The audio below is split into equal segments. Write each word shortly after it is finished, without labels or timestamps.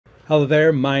Hello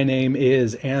there, my name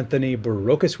is Anthony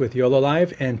Barocas with YOLO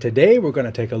Live, and today we're going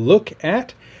to take a look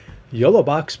at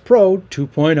YoloBox Pro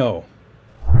 2.0.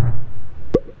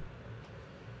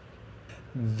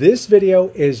 This video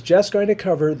is just going to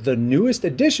cover the newest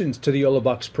additions to the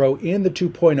YoloBox Pro in the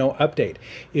 2.0 update.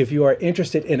 If you are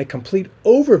interested in a complete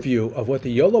overview of what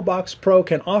the YoloBox Pro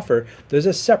can offer, there's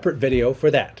a separate video for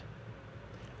that.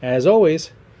 As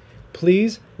always,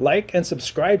 please like and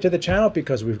subscribe to the channel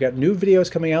because we've got new videos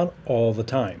coming out all the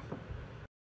time.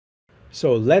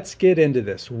 So let's get into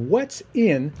this. What's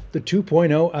in the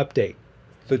 2.0 update?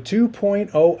 The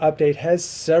 2.0 update has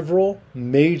several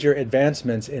major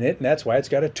advancements in it, and that's why it's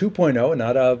got a 2.0 and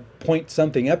not a point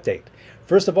something update.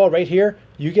 First of all, right here,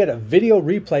 you get a video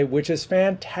replay, which is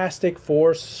fantastic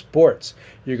for sports.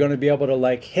 You're going to be able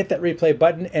to hit that replay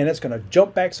button and it's going to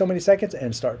jump back so many seconds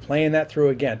and start playing that through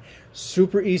again.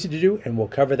 Super easy to do, and we'll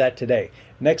cover that today.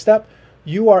 Next up,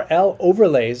 URL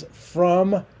overlays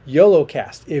from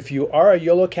YoloCast. If you are a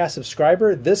YoloCast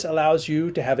subscriber, this allows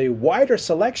you to have a wider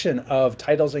selection of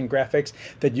titles and graphics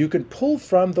that you can pull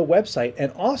from the website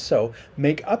and also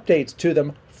make updates to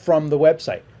them from the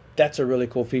website. That's a really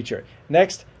cool feature.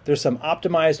 Next, there's some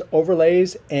optimized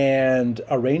overlays and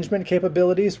arrangement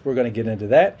capabilities. We're going to get into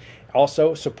that.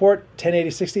 Also, support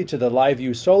 1080-60 to the live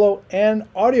view solo, and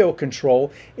audio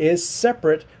control is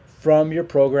separate from your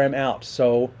program out.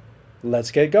 So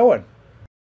let's get going.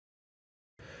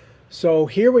 So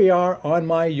here we are on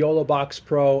my YoloBox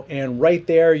Pro, and right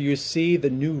there you see the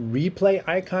new replay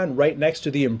icon right next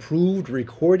to the improved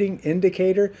recording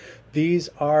indicator. These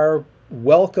are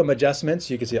welcome adjustments.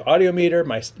 You can see audio meter,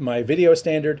 my video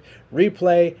standard,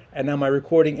 replay, and now my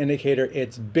recording indicator.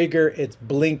 It's bigger, it's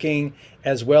blinking,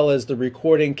 as well as the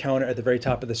recording counter at the very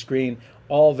top of the screen.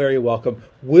 All very welcome.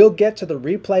 We'll get to the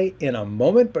replay in a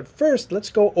moment, but first let's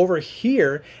go over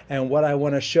here, and what I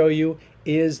want to show you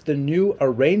is the new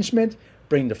arrangement.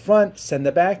 Bring the front, send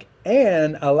the back,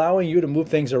 and allowing you to move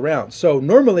things around. So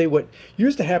normally what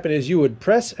used to happen is you would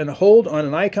press and hold on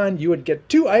an icon, you would get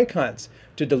two icons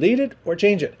to delete it or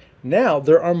change it. Now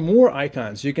there are more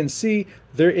icons. You can see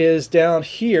there is down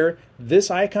here,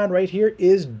 this icon right here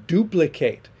is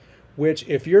duplicate, which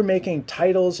if you're making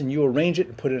titles and you arrange it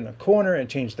and put it in a corner and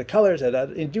change the colors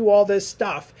and do all this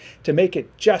stuff to make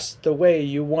it just the way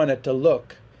you want it to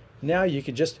look, now you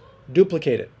can just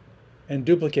duplicate it and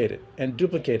duplicate it and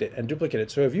duplicate it and duplicate it.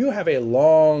 So if you have a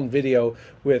long video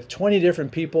with 20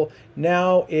 different people,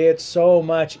 now it's so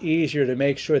much easier to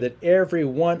make sure that every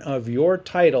one of your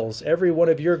titles, every one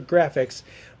of your graphics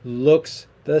looks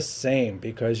the same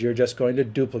because you're just going to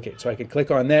duplicate. So I can click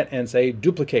on that and say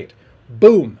duplicate.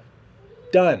 Boom.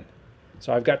 Done.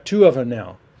 So I've got two of them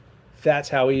now. That's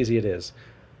how easy it is.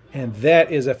 And that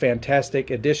is a fantastic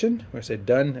addition. I'm going to say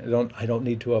done. I don't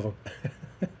need two of them.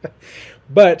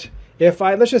 But if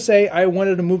let's just say I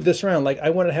wanted to move this around, like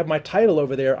I want to have my title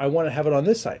over there, I want to have it on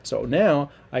this side. So now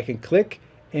I can click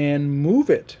and move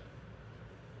it.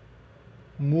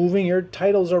 Moving your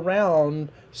titles around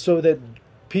so that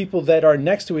people that are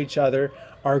next to each other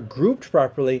are grouped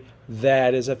properly,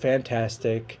 that is a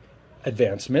fantastic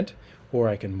advancement. Or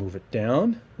I can move it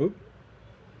down. Oop.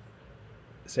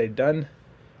 Say done.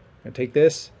 I can take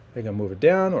this, I can move it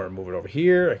down or move it over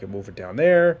here. I can move it down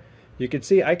there. You can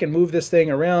see I can move this thing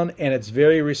around and it's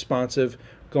very responsive,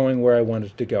 going where I want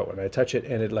it to go. And I touch it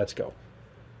and it lets go.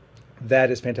 That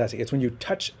is fantastic. It's when you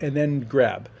touch and then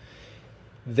grab.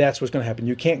 That's what's going to happen.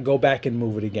 You can't go back and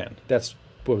move it again. That's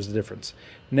what was the difference.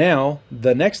 Now,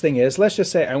 the next thing is, let's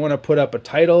just say I want to put up a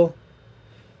title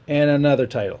and another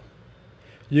title.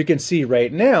 You can see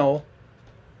right now,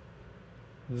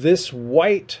 this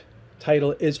white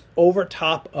title is over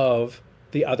top of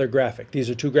the other graphic.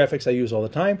 These are two graphics I use all the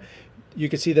time. You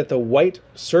can see that the white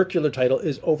circular title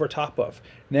is over top of.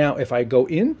 Now, if I go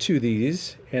into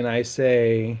these and I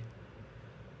say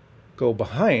go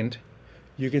behind,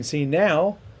 you can see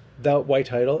now the white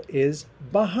title is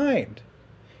behind.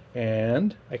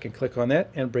 And I can click on that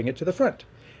and bring it to the front.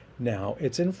 Now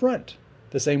it's in front.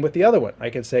 The same with the other one. I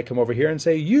can say, come over here and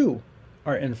say, you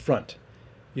are in front.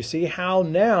 You see how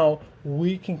now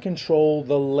we can control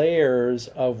the layers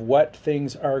of what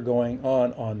things are going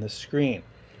on the screen.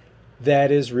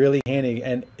 That is really handy,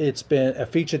 and it's been a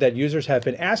feature that users have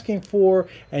been asking for,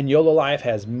 and YOLO Live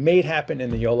has made happen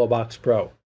in the YoloBox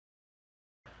Pro.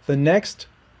 The next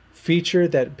feature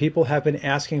that people have been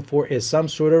asking for is some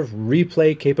sort of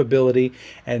replay capability,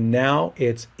 and now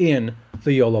it's in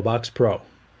the YoloBox Pro.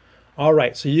 All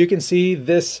right, so you can see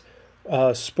this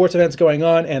sports events going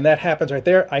on, and that happens right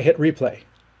there. I hit replay.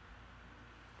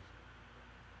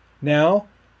 Now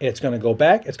it's going to go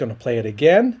back. It's going to play it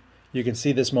again. You can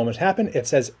see this moment happen. It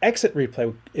says exit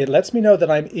replay. It lets me know that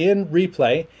I'm in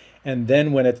replay, and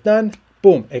then when it's done,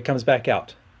 boom, it comes back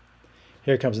out.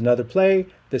 Here comes another play.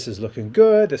 This is looking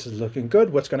good. This is looking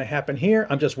good. What's going to happen here?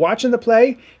 I'm just watching the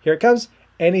play. Here it comes,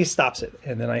 and he stops it.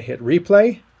 And then I hit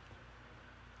replay.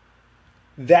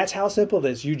 That's how simple it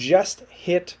is. You just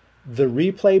hit the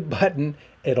replay button.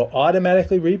 It'll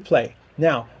automatically replay.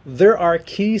 Now, there are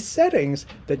key settings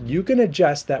that you can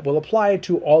adjust that will apply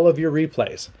to all of your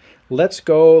replays. Let's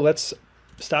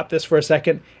stop this for a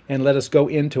second and let us go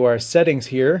into our settings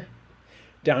here.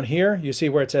 Down here, you see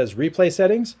where it says replay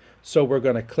settings. So we're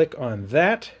going to click on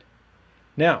that.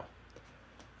 Now,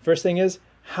 first thing is,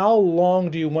 how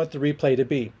long do you want the replay to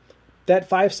be? That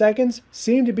 5 seconds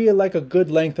seemed to be like a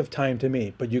good length of time to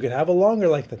me, but you could have a longer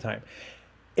length of time.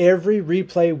 Every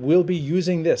replay will be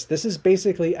using this. This is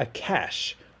basically a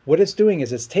cache. What it's doing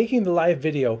is it's taking the live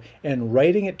video and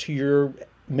writing it to your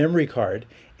memory card.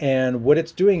 And what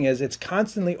it's doing is it's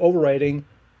constantly overwriting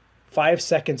 5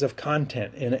 seconds of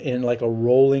content in like a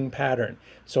rolling pattern.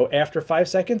 So after 5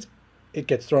 seconds, it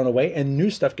gets thrown away and new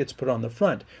stuff gets put on the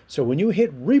front. So when you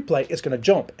hit replay, it's going to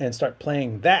jump and start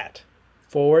playing that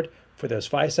forward for those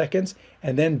 5 seconds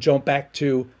and then jump back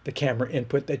to the camera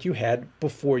input that you had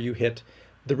before you hit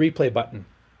the replay button.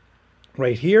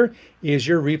 Right here is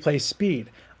your replay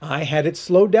speed. I had it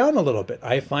slowed down a little bit.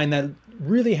 I find that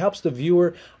really helps the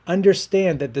viewer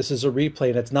understand that this is a replay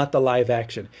and it's not the live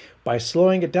action. By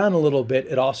slowing it down a little bit,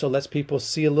 it also lets people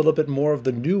see a little bit more of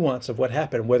the nuance of what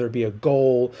happened, whether it be a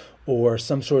goal or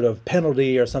some sort of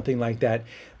penalty or something like that.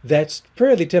 That's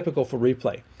fairly typical for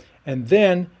replay. And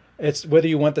then it's whether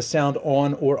you want the sound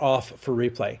on or off for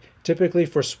replay. Typically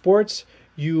for sports,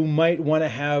 you might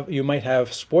have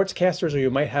sportscasters or you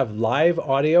might have live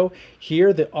audio.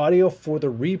 Here, the audio for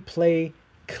the replay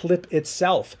clip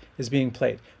itself is being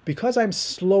played. Because I'm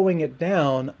slowing it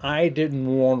down, I didn't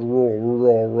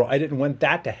want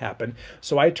that to happen,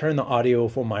 so I turned the audio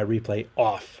for my replay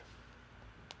off.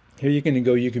 Here you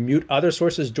can mute other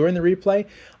sources during the replay.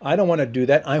 I don't want to do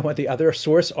that. I want the other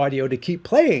source audio to keep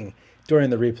playing during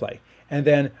the replay. And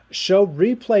then show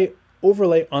replay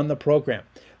overlay on the program.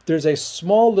 There's a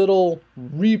small little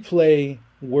replay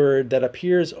word that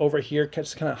appears over here,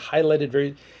 just kind of highlighted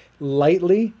very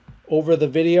lightly over the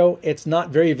video. It's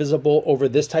not very visible over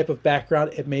this type of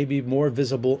background. It may be more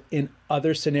visible in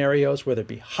other scenarios, whether it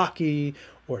be hockey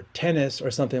or tennis or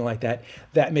something like that.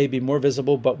 That may be more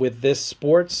visible, but with this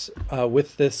sports,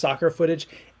 with this soccer footage,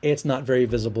 it's not very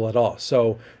visible at all.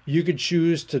 So you could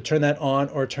choose to turn that on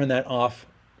or turn that off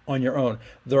on your own.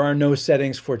 There are no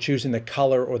settings for choosing the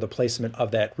color or the placement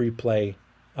of that replay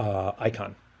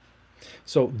icon.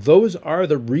 So those are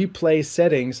the replay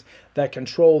settings that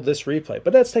control this replay.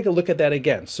 But let's take a look at that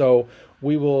again. So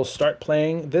we will start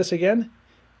playing this again.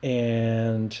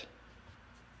 And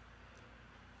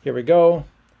here we go.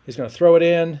 He's going to throw it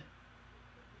in.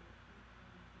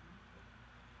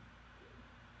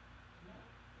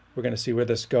 We're going to see where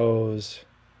this goes.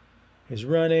 He's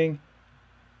running.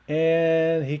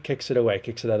 And he kicks it away,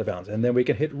 kicks it out of bounds. And then we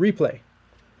can hit replay.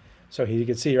 So you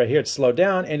can see right here, it's slowed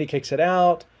down and he kicks it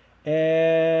out.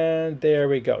 And there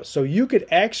we go. So you could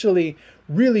actually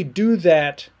really do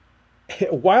that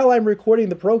while I'm recording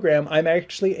the program. I'm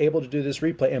actually able to do this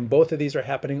replay, and both of these are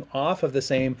happening off of the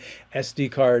same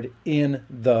SD card in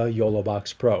the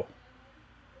YoloBox Pro.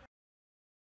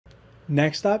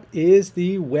 Next up is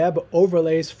the web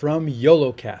overlays from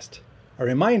YoloCast. A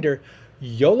reminder,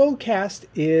 YoloCast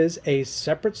is a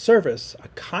separate service, a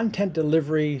content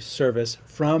delivery service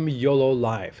from YOLO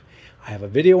Live. I have a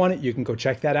video on it. You can go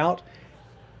check that out.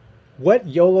 What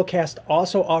YoloCast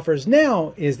also offers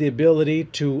now is the ability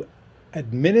to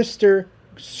administer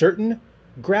certain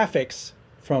graphics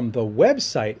from the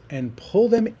website and pull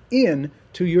them in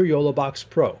to your YoloBox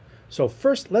Pro. So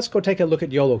first, let's go take a look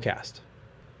at YoloCast.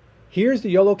 Here's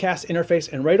the YoloCast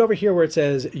interface, and right over here where it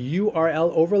says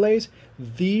URL overlays,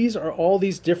 these are all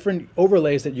these different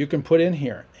overlays that you can put in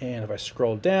here. And if I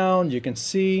scroll down, you can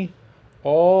see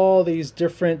all these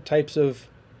different types of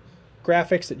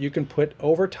graphics that you can put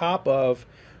over top of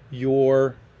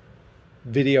your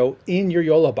video in your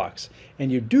YoloBox.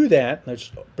 And you do that,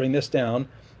 let's bring this down,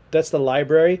 that's the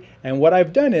library. And what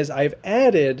I've done is I've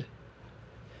added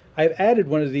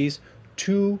one of these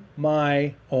to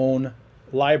my own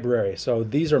library. So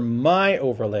these are my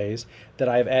overlays that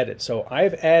I've added. So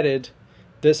I've added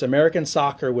this American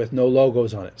soccer with no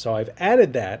logos on it. So I've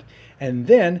added that, and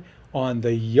then on the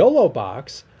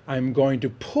YoloBox, I'm going to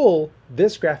pull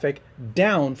this graphic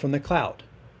down from the cloud.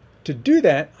 To do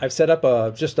that, I've set up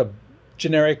just a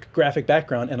generic graphic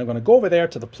background, and I'm going to go over there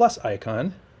to the plus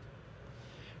icon,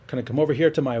 going to come over here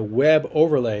to my web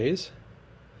overlays,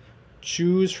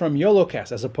 choose from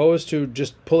YoloCast, as opposed to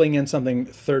just pulling in something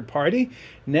third party.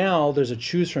 Now there's a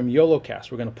choose from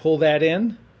YoloCast. We're going to pull that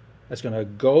in. That's going to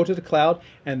go to the cloud,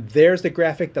 and there's the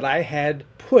graphic that I had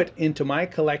put into my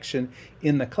collection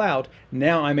in the cloud.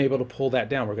 Now I'm able to pull that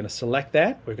down. We're going to select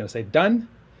that. We're going to say done.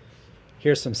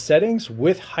 Here's some settings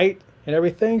with height and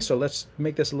everything. So let's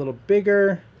make this a little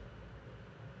bigger.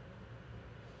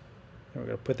 And we're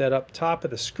going to put that up top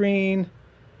of the screen.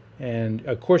 And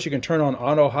of course you can turn on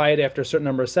auto hide after a certain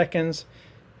number of seconds.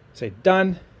 Say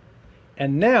done.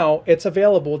 And now it's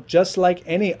available just like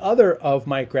any other of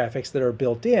my graphics that are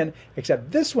built in,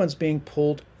 except this one's being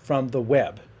pulled from the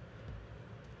web.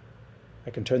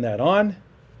 I can turn that on.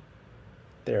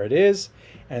 There it is.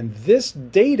 And this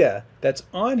data that's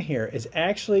on here is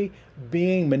actually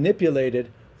being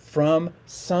manipulated from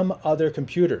some other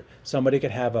computer. Somebody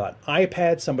could have an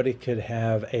iPad, somebody could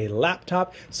have a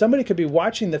laptop, somebody could be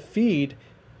watching the feed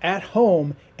at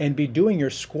home and be doing your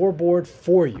scoreboard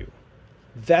for you.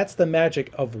 That's the magic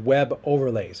of web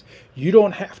overlays. You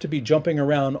don't have to be jumping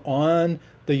around on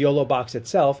the YoloBox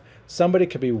itself. Somebody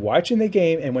could be watching the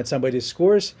game, and when somebody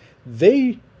scores,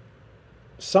 they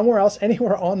somewhere else,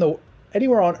 anywhere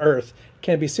on Earth,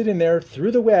 can be sitting there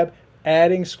through the web,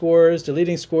 adding scores,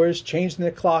 deleting scores, changing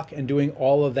the clock, and doing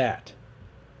all of that.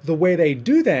 The way they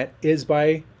do that is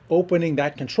by opening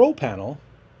that control panel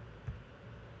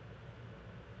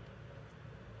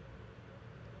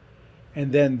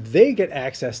and then they get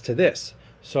access to this.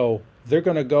 So they're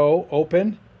going to go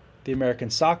open the American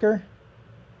Soccer,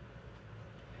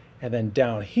 and then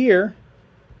down here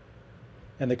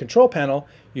in the control panel,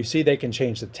 you see they can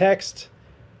change the text,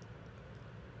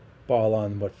 ball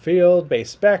on what field,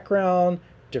 base background,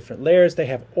 different layers. They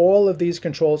have all of these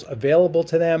controls available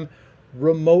to them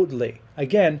remotely.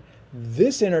 Again,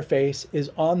 this interface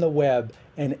is on the web,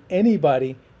 and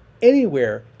anybody,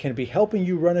 anywhere can be helping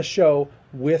you run a show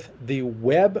with the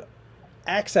web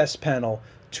access panel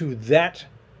to that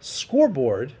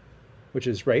scoreboard, which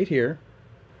is right here.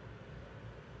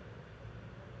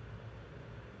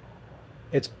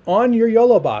 It's on your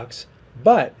YoloBox,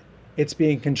 but it's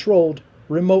being controlled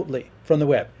remotely from the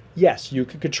web. Yes, you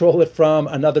can control it from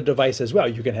another device as well.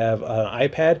 You can have an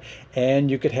iPad and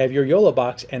you could have your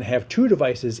YoloBox and have two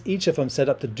devices, each of them set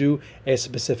up to do a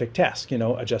specific task. You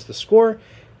know, adjust the score,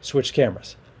 switch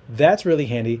cameras. That's really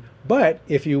handy. But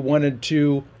if you wanted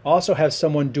to also have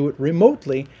someone do it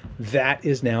remotely, that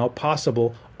is now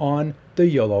possible on the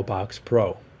YoloBox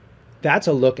Pro. That's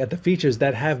a look at the features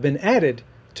that have been added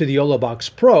to the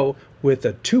YoloBox Pro with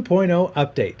the 2.0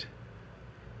 update.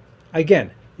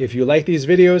 Again, if you like these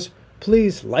videos,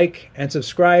 please like and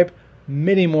subscribe.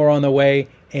 Many more on the way,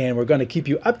 and we're going to keep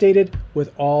you updated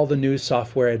with all the new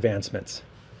software advancements.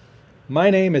 My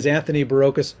name is Anthony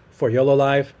Barocas for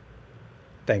YoloLive.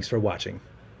 Thanks for watching.